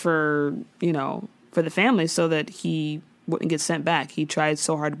for the family so that he wouldn't get sent back. He tried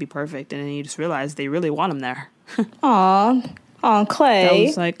so hard to be perfect, and then he just realized they really want him there. Aw, Clay.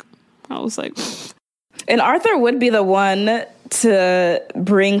 I was like... And Arthur would be the one to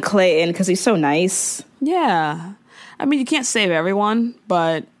bring Clay in because he's so nice. Yeah. I mean, you can't save everyone,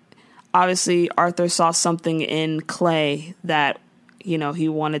 but obviously Arthur saw something in Clay that, he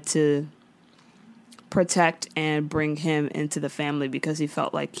wanted to protect and bring him into the family because he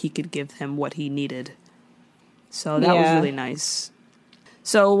felt like he could give him what he needed. So that was really nice.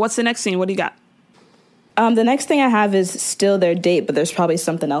 So what's the next scene? What do you got? The next thing I have is still their date, but there's probably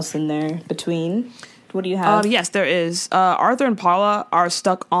something else in there between. What do you have? Yes, there is. Arthur and Paula are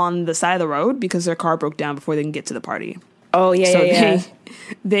stuck on the side of the road because their car broke down before they can get to the party. Oh, yeah, So yeah.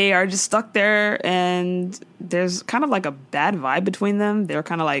 they are just stuck there, and there's kind of like a bad vibe between them. They're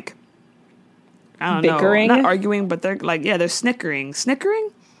kind of like, I don't Bickering? know, not arguing, but they're like, yeah, they're snickering. Snickering?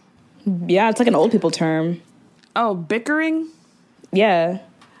 Yeah, it's like an old people term. Oh, bickering? Yeah.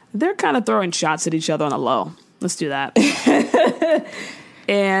 They're kind of throwing shots at each other on the low. Let's do that.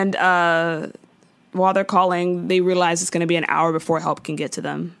 And while they're calling, they realize it's going to be an hour before help can get to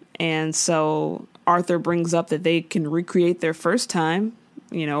them. And so Arthur brings up that they can recreate their first time,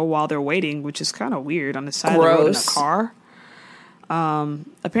 while they're waiting, which is kind of weird on the side of the road in a car.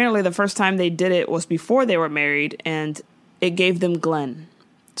 Apparently the first time they did it was before they were married, and it gave them Glenn.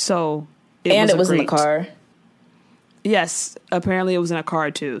 So it was in the car. Yes, apparently it was in a car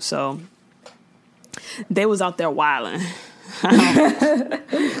too. So they was out there wilding.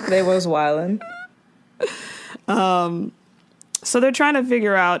 They was wilding. So they're trying to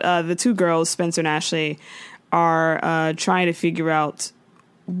figure out, the two girls, Spencer and Ashley, are trying to figure out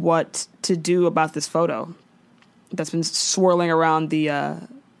what to do about this photo that's been swirling around the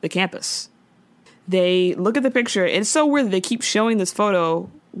campus. They look at the picture. It's so weird that they keep showing this photo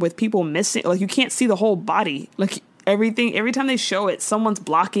with people missing. Like, you can't see the whole body. Like, every time they show it, someone's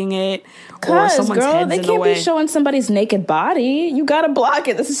blocking it, or someone's head's they in the can't way. be showing somebody's naked body. You gotta block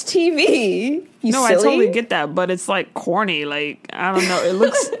it. This is TV. No, silly? I totally get that, but it's like corny. Like, I don't know. It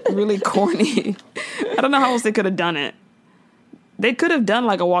looks really corny. I don't know how else they could have done it. They could have done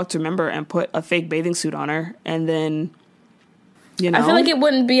like a Walk to Remember and put a fake bathing suit on her, and then, I feel like it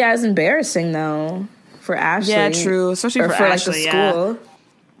wouldn't be as embarrassing though for Ashley. Yeah, true. Especially for Ashley. like the school. Yeah.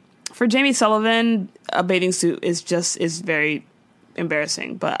 For Jamie Sullivan, a bathing suit is very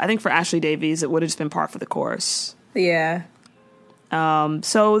embarrassing. But I think for Ashley Davies, it would have just been par for the course. Yeah.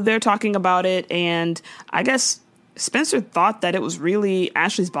 So they're talking about it, and I guess Spencer thought that it was really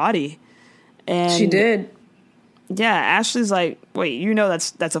Ashley's body. And She did. Yeah, Ashley's like, wait,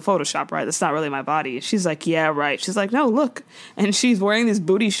 that's a Photoshop, right? That's not really my body. She's like, yeah, right. She's like, no, look. And she's wearing these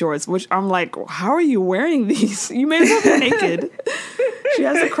booty shorts, which I'm like, how are you wearing these? You may as well be naked. She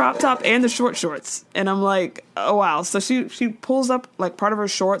has the crop top and the short shorts. And I'm like, oh, wow. So she pulls up like part of her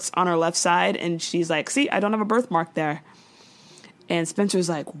shorts on her left side, and she's like, see, I don't have a birthmark there. And Spencer's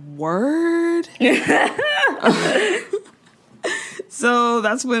like, word? So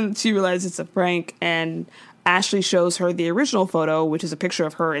that's when she realizes it's a prank, and Ashley shows her the original photo, which is a picture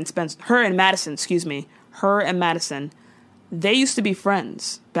of her and Madison. Her and Madison. They used to be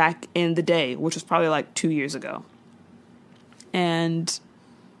friends back in the day, which was probably like 2 years ago. And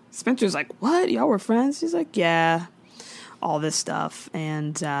Spencer's like, what? Y'all were friends? She's like, yeah, all this stuff.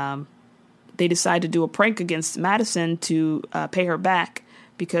 And they decide to do a prank against Madison to pay her back,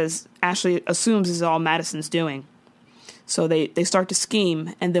 because Ashley assumes this is all Madison's doing. So they start to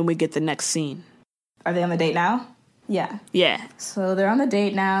scheme, and then we get the next scene. Are they on the date now? Yeah. Yeah. So they're on the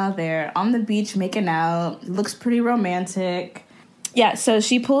date now. They're on the beach making out. It looks pretty romantic. Yeah, so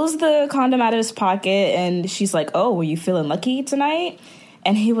she pulls the condom out of his pocket, and she's like, oh, were you feeling lucky tonight?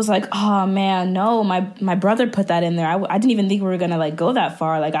 And he was like, oh, man, no, my brother put that in there. I didn't even think we were going to, like, go that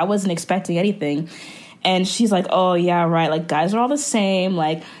far. Like, I wasn't expecting anything. And she's like, oh, yeah, right. Like, guys are all the same.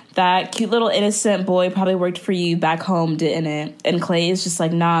 Like, that cute little innocent boy probably worked for you back home, didn't it? And Clay is just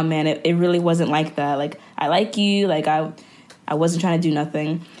like, nah, man, it really wasn't like that. Like, I like you. Like, I wasn't trying to do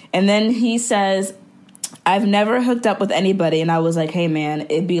nothing. And then he says, I've never hooked up with anybody. And I was like, hey, man,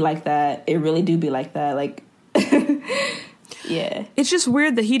 it be like that. It really do be like that. Like, yeah. It's just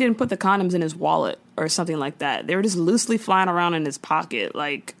weird that he didn't put the condoms in his wallet or something like that. They were just loosely flying around in his pocket.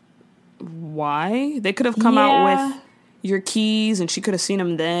 Like, why? They could have come out with your keys, and she could have seen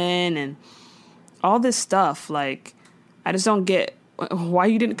them then, and all this stuff. Like, I just don't get why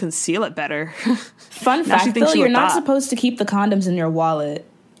you didn't conceal it better. Fun fact, though, you're not supposed to keep the condoms in your wallet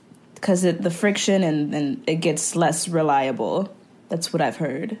because the friction and it gets less reliable. That's what I've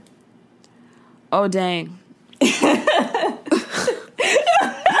heard. Oh, dang.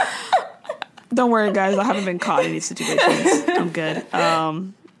 Don't worry, guys. I haven't been caught in these situations. I'm good.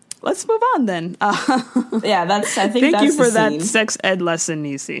 Let's move on then. Yeah, I think thank that's you for the that scene. sex ed lesson,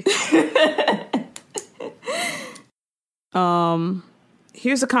 Nisi.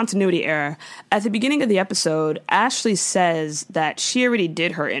 Here's a continuity error. At the beginning of the episode, Ashley says that she already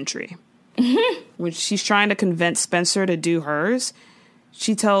did her entry. When she's trying to convince Spencer to do hers,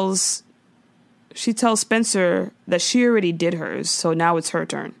 she tells Spencer that she already did hers, so now it's her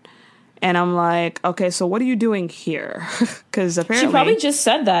turn. And I'm like, okay, so what are you doing here? Because apparently... She probably just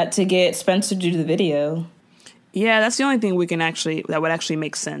said that to get Spencer to do the video. Yeah, that's the only thing that would actually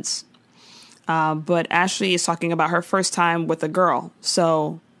make sense. But Ashley is talking about her first time with a girl.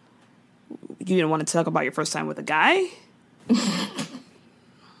 So you didn't want to talk about your first time with a guy?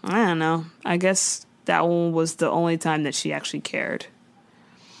 I don't know. I guess that one was the only time that she actually cared.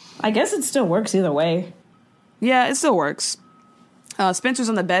 I guess it still works either way. Yeah, it still works. Spencer's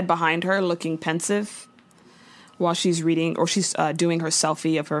on the bed behind her, looking pensive, while she's reading, or she's doing her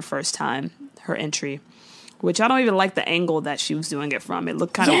selfie of her first time, her entry, which I don't even like the angle that she was doing it from. It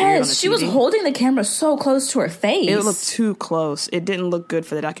looked kind of weird on the Yes, she TV. was holding the camera so close to her face. It looked too close. It didn't look good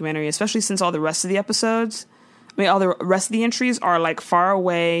for the documentary, especially since all the rest of the episodes, all the rest of the entries are like far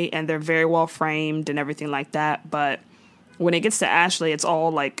away and they're very well framed and everything like that. But when it gets to Ashley, it's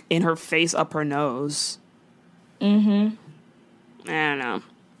all like in her face, up her nose. I don't know.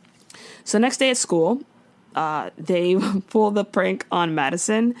 So next day at school, they pull the prank on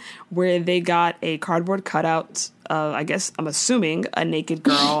Madison where they got a cardboard cutout of, I guess, I'm assuming, a naked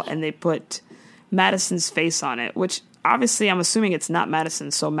girl, and they put Madison's face on it, which obviously I'm assuming it's not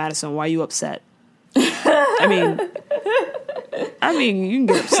Madison. So Madison, why are you upset? I mean, you can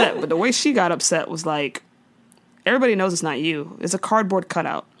get upset, but the way she got upset was like, everybody knows it's not you. It's a cardboard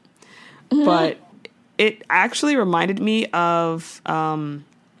cutout. But it actually reminded me of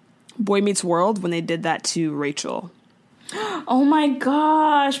Boy Meets World when they did that to Rachel. Oh my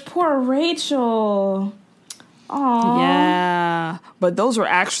gosh, poor Rachel. Aww. Yeah, but those were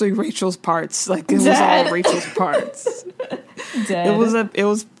actually Rachel's parts. Like, it was all Rachel's parts. Dead.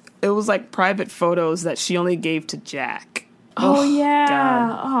 It was like private photos that she only gave to Jack. Oh yeah.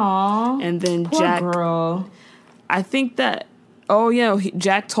 God. Aww. And then Poor Jack, girl. I think that,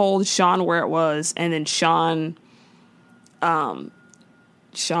 Jack told Sean where it was, and then Sean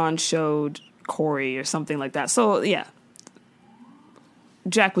showed Corey or something like that. So yeah,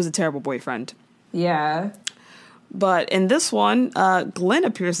 Jack was a terrible boyfriend. Yeah. But in this one, Glenn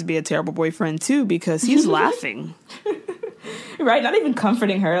appears to be a terrible boyfriend too, because he's laughing. Right? Not even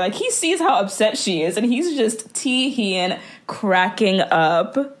comforting her. Like, he sees how upset she is, and he's just tee-heeing, cracking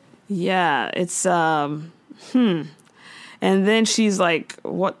up. Yeah, it's, And then she's like,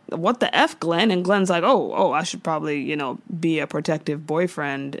 what the F, Glenn? And Glenn's like, oh, I should probably, be a protective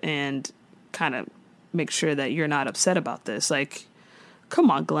boyfriend and kind of make sure that you're not upset about this. Like, come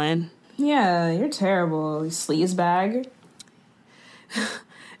on, Glenn. Yeah, you're terrible, you sleazebag.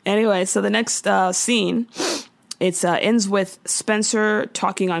 Anyway, so the next scene, it ends with Spencer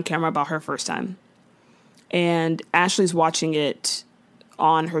talking on camera about her first time. And Ashley's watching it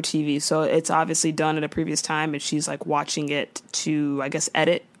on her TV. So it's obviously done at a previous time, and she's like watching it to, I guess,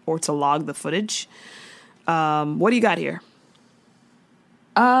 edit or to log the footage. What do you got here?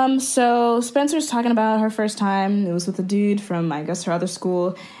 So Spencer's talking about her first time. It was with a dude from, I guess, her other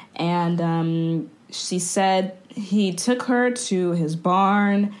school. And she said he took her to his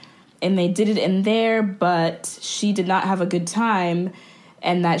barn and they did it in there, but she did not have a good time,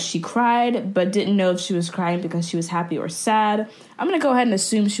 and that she cried, but didn't know if she was crying because she was happy or sad. I'm going to go ahead and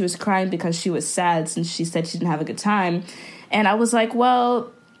assume she was crying because she was sad, since she said she didn't have a good time. And I was like,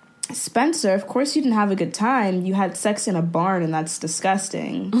 well, Spencer, of course you didn't have a good time. You had sex in a barn, and that's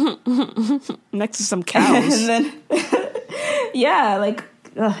disgusting. Next to some cows. And then, yeah, like,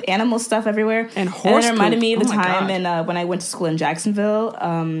 animal stuff everywhere. And horse And it reminded poop. me of the Oh my time God. when I went to school in Jacksonville.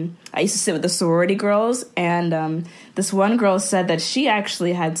 I used to sit with the sorority girls, and this one girl said that she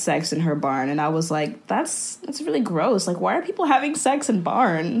actually had sex in her barn, and I was like, that's really gross. Like, why are people having sex in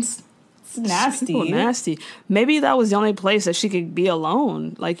barns? It's nasty. People nasty. Maybe that was the only place that she could be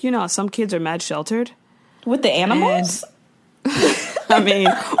alone. Like, some kids are mad sheltered. With the animals? I mean,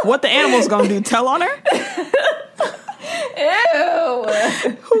 what the animals gonna do? Tell on her? Ew.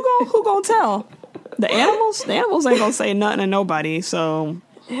 Who gonna tell? The animals? The animals ain't gonna say nothing to nobody. So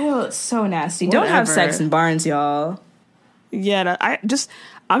Ew, it's so nasty. Don't have Whatever. sex in barns, y'all. yeah,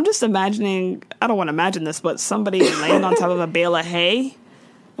 I'm just imagining. I don't want to imagine this, but somebody laying on top of a bale of hay.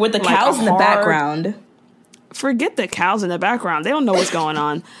 With the Like cows a in the hard- background. Forget the cows in the background. They don't know what's going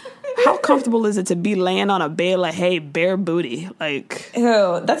on. How comfortable is it to be laying on a bale of hay bare booty? Like,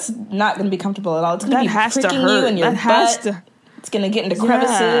 Ew, that's not going to be comfortable at all. It's going that to be has to pricking hurt. you in your That has butt. to. It's going to get into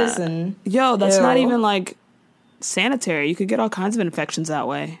crevices Yeah. and... Yo, that's not Ew. even like sanitary. You could get all kinds of infections that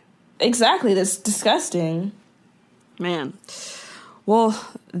way. Exactly, that's disgusting. Man. Well,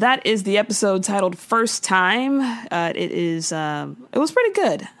 that is the episode titled First Time. It was pretty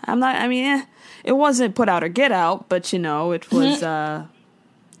good. It wasn't Put Out or Get Out, but it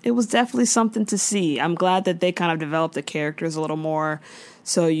was definitely something to see. I'm glad that they kind of developed the characters a little more,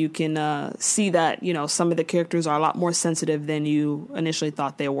 so you can see that, some of the characters are a lot more sensitive than you initially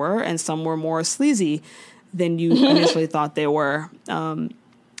thought they were, and some were more sleazy than you initially thought they were.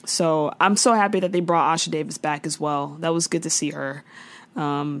 So I'm so happy that they brought Asha Davis back as well. That was good to see her.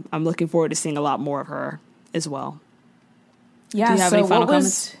 I'm looking forward to seeing a lot more of her as well. Yeah. Do you have any final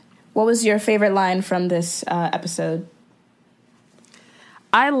comments? What was your favorite line from this episode?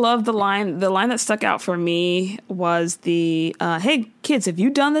 I love the line. The line that stuck out for me was the, hey, kids, have you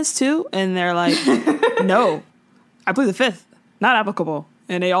done this too? And they're like, no, I plead the fifth. Not applicable.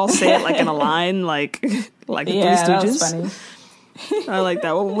 And they all say it like in a line, like the Three Stooges. That was funny. I like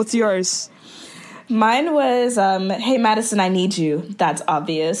that. Well, what's yours? Mine was, hey, Madison, I need you. That's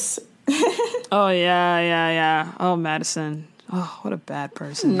obvious. Oh, yeah. Oh, Madison. Oh, what a bad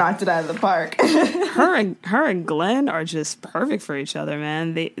person. Knocked it out of the park. her and Glenn are just perfect for each other,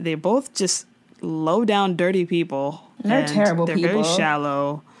 man. They both just low down, dirty people. They're terrible people. They're very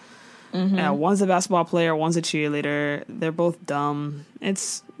shallow. Mm-hmm. One's a basketball player, one's a cheerleader. They're both dumb.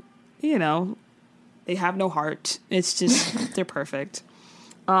 It's, they have no heart. It's just, they're perfect.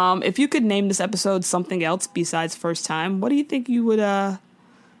 If you could name this episode something else besides First Time, what do you think you would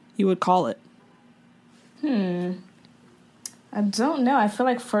call it? I don't know. I feel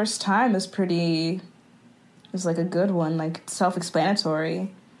like First Time is like a good one, like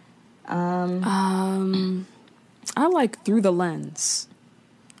self-explanatory. I like Through the Lens.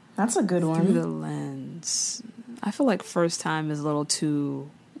 That's a good one. Through the Lens. I feel like First Time is a little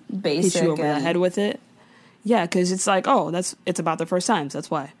too basic. Hit you over the head with it. Yeah, because it's like, it's about the first times. That's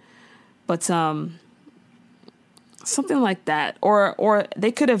why. But something like that, or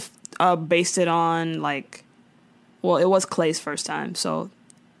they could have based it on like. Well, it was Clay's first time, so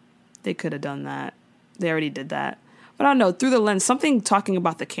they could have done that. They already did that. But I don't know, Through the Lens, something talking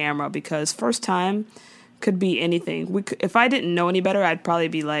about the camera, because First Time could be anything. If I didn't know any better, I'd probably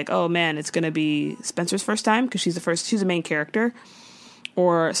be like, oh man, it's going to be Spencer's first time, because she's the main character,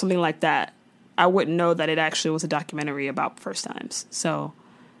 or something like that. I wouldn't know that it actually was a documentary about first times. So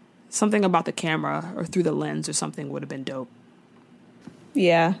something about the camera or Through the Lens or something would have been dope.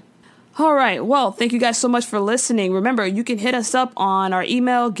 Yeah. All right. Well, thank you guys so much for listening. Remember, you can hit us up on our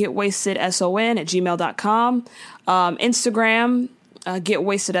email, getwastedson@gmail.com, Instagram,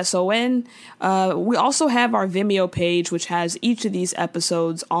 getwastedson. We also have our Vimeo page, which has each of these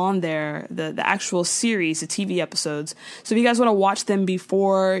episodes on there, the actual series, the TV episodes. So if you guys want to watch them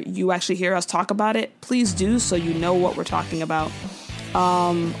before you actually hear us talk about it, please do, so you know what we're talking about.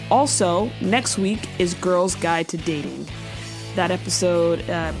 Also, next week is Girls' Guide to Dating. That episode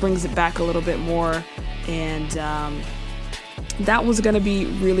brings it back a little bit more, and that was going to be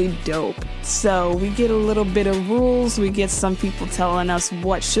really dope. So we get a little bit of rules. We get some people telling us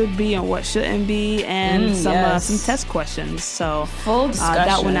what should be and what shouldn't be, and some test questions. So full discussion.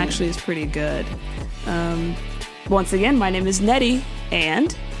 That one actually is pretty good. Once again, my name is Nettie,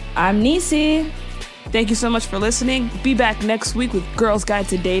 and I'm Nisi. Thank you so much for listening. Be back next week with Girls' Guide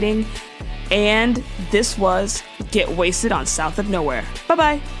to Dating. And this was Get Wasted on South of Nowhere.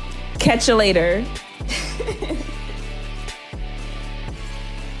 Bye-bye. Catch you later.